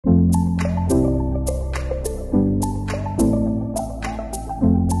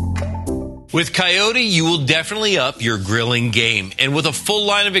With Coyote, you will definitely up your grilling game. And with a full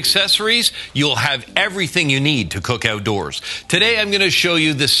line of accessories, you'll have everything you need to cook outdoors. Today, I'm going to show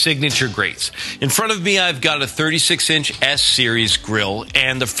you the signature grates. In front of me, I've got a 36-inch S-Series grill.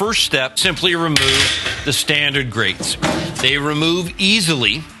 And the first step, simply remove the standard grates. They remove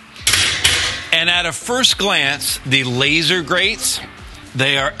easily. And at a first glance, the laser grates,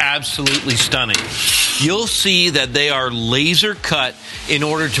 they are absolutely stunning. You'll see that they are laser cut in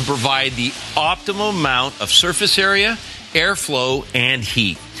order to provide the optimal amount of surface area, airflow, and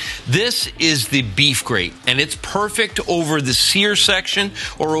heat. This is the beef grate, and it's perfect over the sear section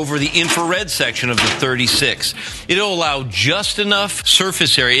or over the infrared section of the 36. It'll allow just enough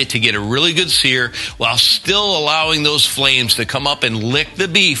surface area to get a really good sear while still allowing those flames to come up and lick the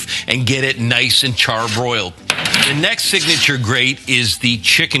beef and get it nice and charbroiled. The next signature grate is the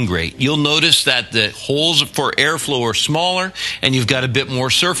chicken grate. You'll notice that the holes for airflow are smaller and you've got a bit more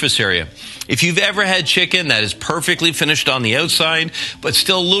surface area. If you've ever had chicken that is perfectly finished on the outside, but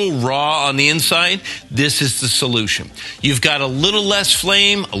still a little raw on the inside, this is the solution. You've got a little less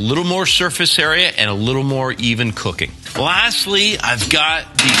flame, a little more surface area, and a little more even cooking. Lastly, I've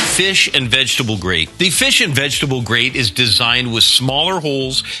got the fish and vegetable grate. The fish and vegetable grate is designed with smaller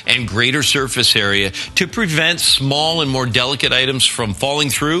holes and greater surface area to prevent small and more delicate items from falling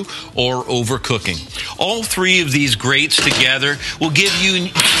through or overcooking. All three of these grates together will give you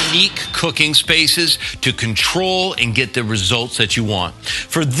unique cooking spaces to control and get the results that you want.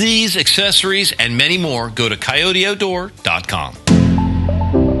 For these accessories and many more, go to coyoteoutdoor.com.